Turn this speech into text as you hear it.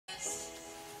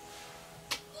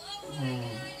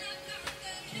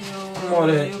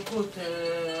Amore. You put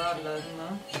alarm, no?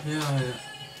 Yeah.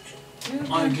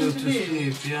 I go to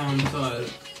sleep. Yeah, I'm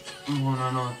tired.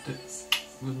 Buonanotte.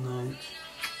 Good night.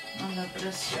 Alla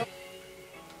pressione.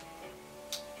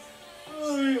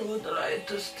 I would like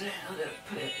to stay on the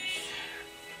place.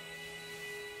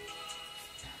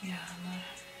 Yeah, no.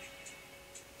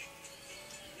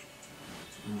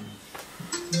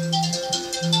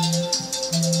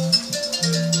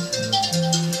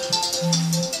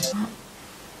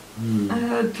 I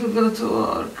had to go to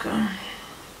work.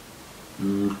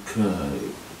 Okay.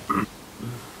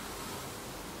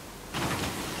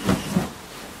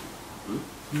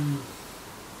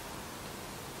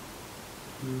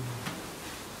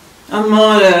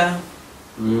 Amore.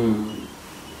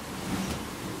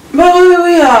 Ma where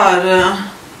we are?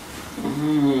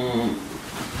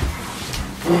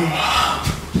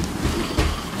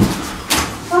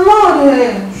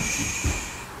 Amore.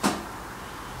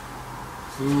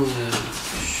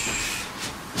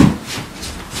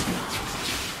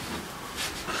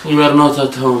 We are not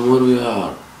at home. Where we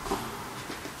are?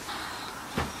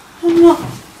 Mama.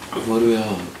 Where we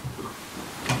are?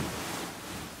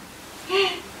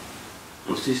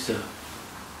 What is that?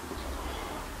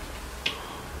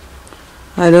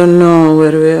 I don't know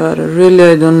where we are. Really,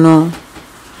 I don't know.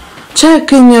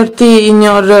 Check in your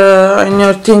in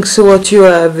your things what you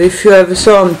have. If you have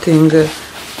something.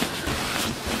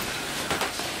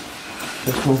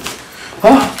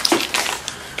 Ah!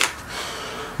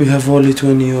 We have only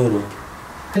 20 euro.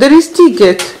 There is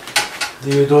ticket.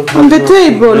 You don't have On the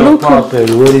nothing. table, No look. paper.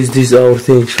 Where is this our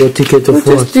thing? Your ticket of What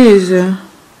what? is this?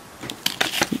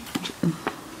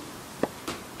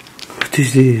 What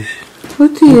is this?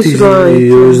 What is right?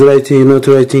 You was writing, not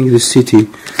writing the city.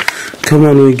 Come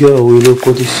on, we go. We look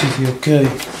at the city. Okay.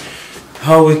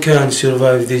 How we can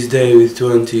survive this day with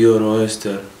 20 euro,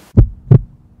 Esther?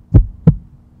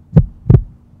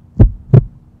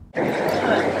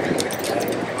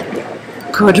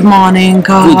 Good morning,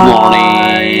 guys. Good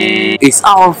morning. It's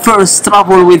our first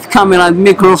travel with camera and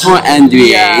microphone, and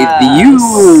we with you.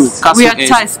 We are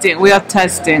testing. We are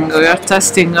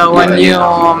testing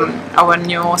our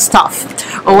new stuff.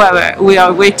 However, we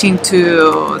are waiting to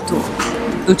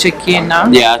check in.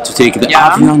 Yeah, to take the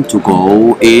avion to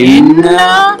go in.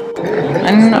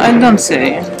 And I don't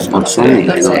say. Don't say.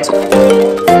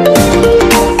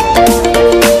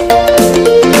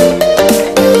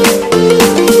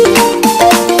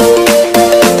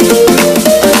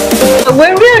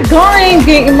 Where we are going,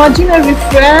 imaginary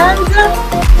friends.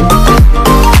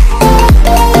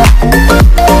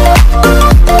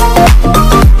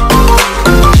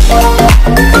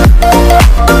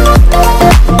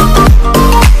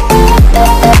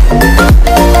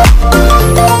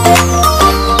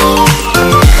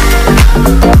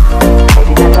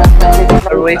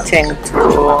 We're waiting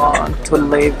to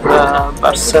leave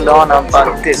Barcelona, but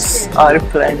this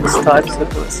airplane starts to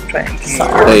do strange.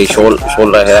 اي شغل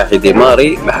رايح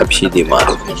ديماري ما حبش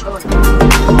ديماري.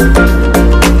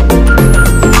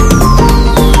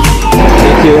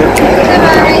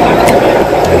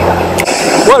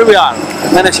 Where we are?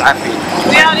 ماناش عارفين.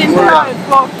 We are in the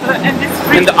airport and it's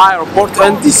free. In the airport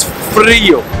and it's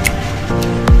free.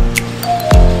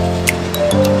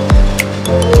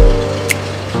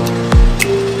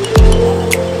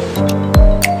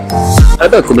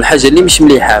 أباكم الحاجة اللي مش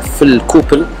مليحة في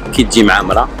الكوبل كي تجي مع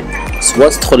مرا، سوا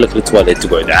تدخل لك للتواليت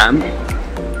تقعد عام،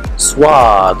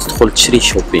 سوا تدخل تشري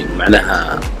شوبينغ.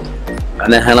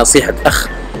 معناها نصيحة أخ،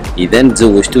 إذا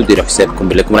تزوجتوا ديروا حسابكم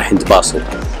بلكم رايحين تباصوا.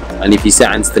 راني في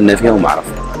ساعة نستنى فيها وما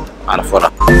عرف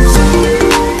وراه.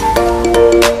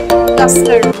 Just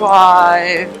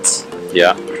arrived.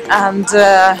 Yeah. And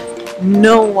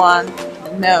no one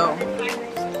know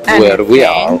Where we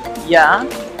are. Yeah.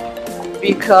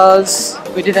 Because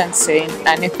we didn't say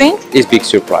anything. It's big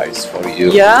surprise for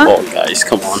you. Yeah. Oh guys,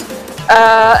 come on.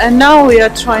 And now we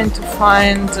are trying to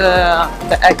find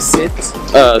the exit.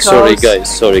 Sorry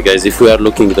guys. If we are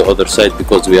looking the other side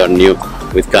because we are new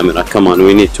with camera, come on,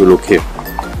 we need to look here.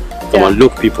 Come on,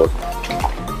 look people.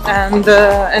 And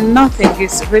nothing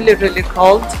is really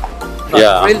cold.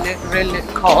 Yeah. Really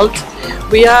cold.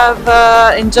 We have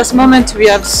in just a moment we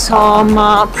have some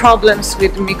problems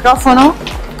with microphone.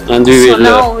 And we will. So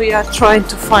now we are trying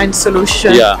to find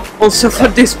solution. Yeah. Also for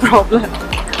this problem.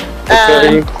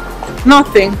 Okay.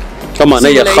 Nothing. كمان See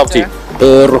you هيا later. خاوتي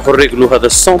نروحوا نريقلوا هذا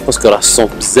الصون باسكو راه الصون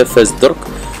بزاف فاز درك.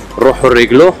 نروحوا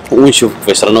نريقلوه ونشوف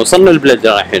كيفاش رانا وصلنا للبلاد اللي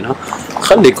رايحينها.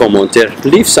 خلي كومونتير.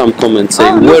 Leave some comments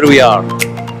saying where we are.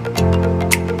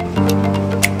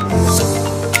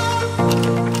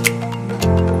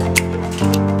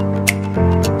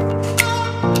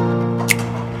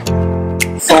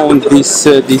 Phone found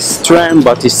this tram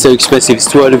but it's so expensive, it's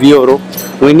 12 euro.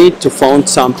 We need to find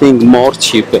something more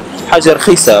cheap. حاجة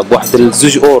رخيصة بواحد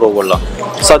الزوج اورو ولا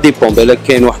سا ديبون، بالك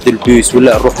كاين واحد البيس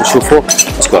ولا نروح نشوفو.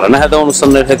 شكرا. انا هذا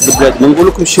وصلنا لهاد البلاد، ما نقول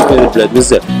لكم شوفوا البلاد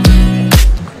بزاف.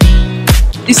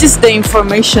 This is the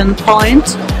information point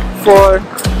for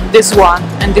this one,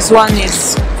 and this one is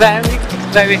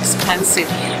very expensive,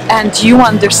 and you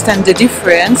understand the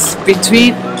difference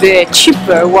between the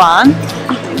cheaper one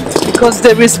because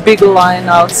there is big line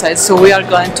outside, so we are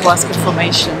going to ask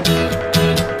information.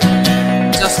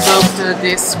 Just look at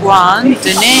this one.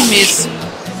 The name is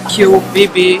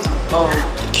QBB or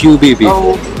QBB.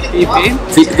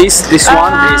 This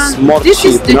one is more cheap. This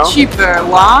is the cheaper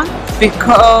one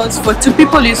because for two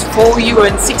people is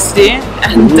 €4.60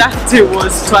 and that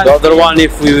was 20. The other one,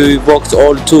 if we booked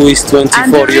all two, is 24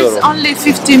 and there euro. is only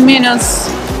 15 minutes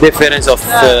difference of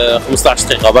 15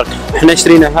 دقيقة برك. احنا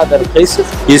شرينا هذا رخيص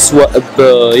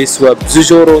يسوى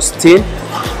بزوج اورو 60،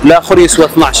 الاخر يسوى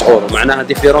 12 اورو، معناها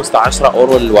ديفيرونس تاع 10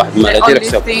 اورو للواحد. ما دير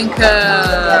حساب.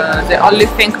 The only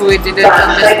thing we didn't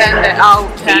understand how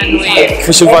can we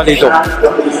كيفاش نفاليدو؟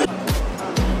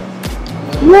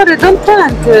 What don't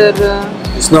enter.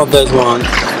 It's not that one.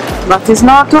 But it's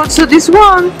not also this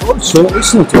one. Also,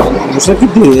 it's not one. مش راك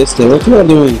ديري استاذ، what you are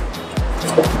doing?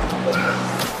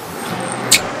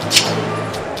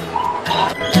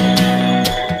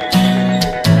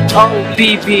 Oh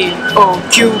BB, oh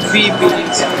QBB,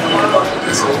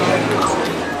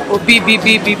 oh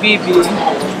BBBBBB.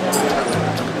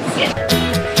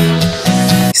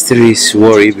 Still is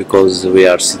worry because we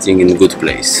are sitting in a good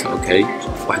place, okay?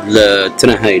 واحد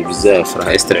التران هايل بزاف،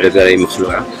 راه استر على بالي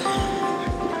مخلوعة،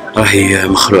 راهي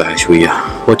مخلوعة شوية.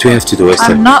 What we have to do,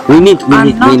 Esther? We need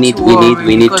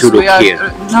to look here.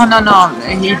 No,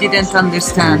 he didn't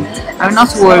understand. I'm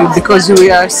not worried because we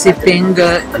are sitting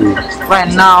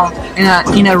right now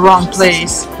in a wrong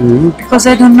place. Because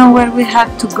I don't know where we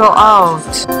have to go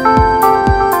out.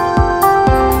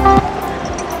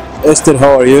 Esther,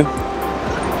 how are you?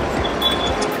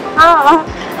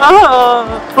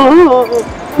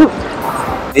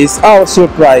 It's our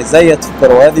surprise. هيا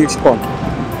تفكروا هذه شكون؟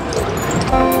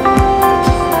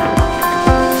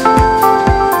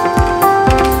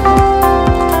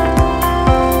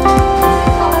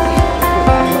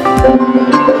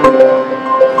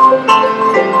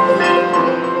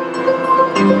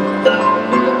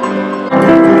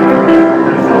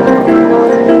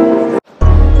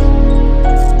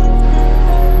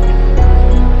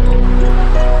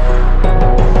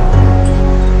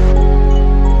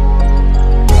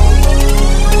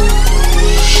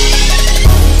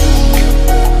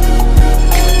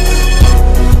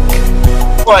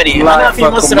 انا في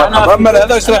مصر. انا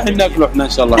هذا واش راح ناكلوا احنا ان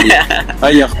شاء الله.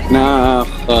 هيا اختنا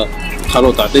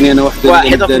خلوط اعطيني انا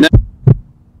واحده.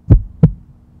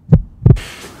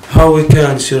 How we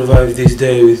can survive this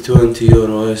day with 20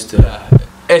 euro, Esther?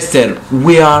 Esther,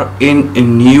 we are in a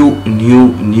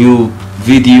new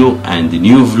video and a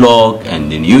new vlog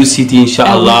and a new city,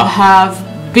 inshallah. And we have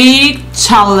big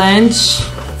challenge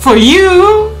for you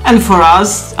and for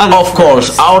us. Of course,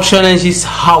 our challenge is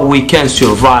how we can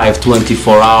survive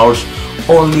 24 hours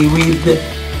only with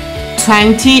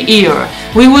 20 euro.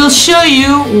 We will show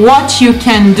you what you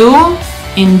can do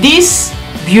in this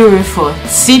beautiful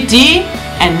city,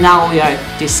 and now we are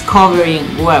discovering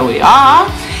where we are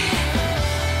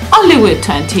only with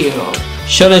 20 euro.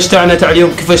 الشالنج تاعنا تاع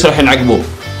اليوم كيفاش راح نعقبوه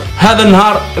هذا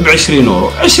النهار ب 20 اورو.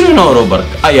 20 اورو برك.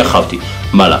 اي خاوتي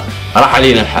مالا راح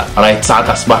علينا الحال. راهي 9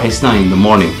 تاع الصباح. It's 9 in the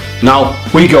morning. Now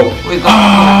we go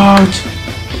out.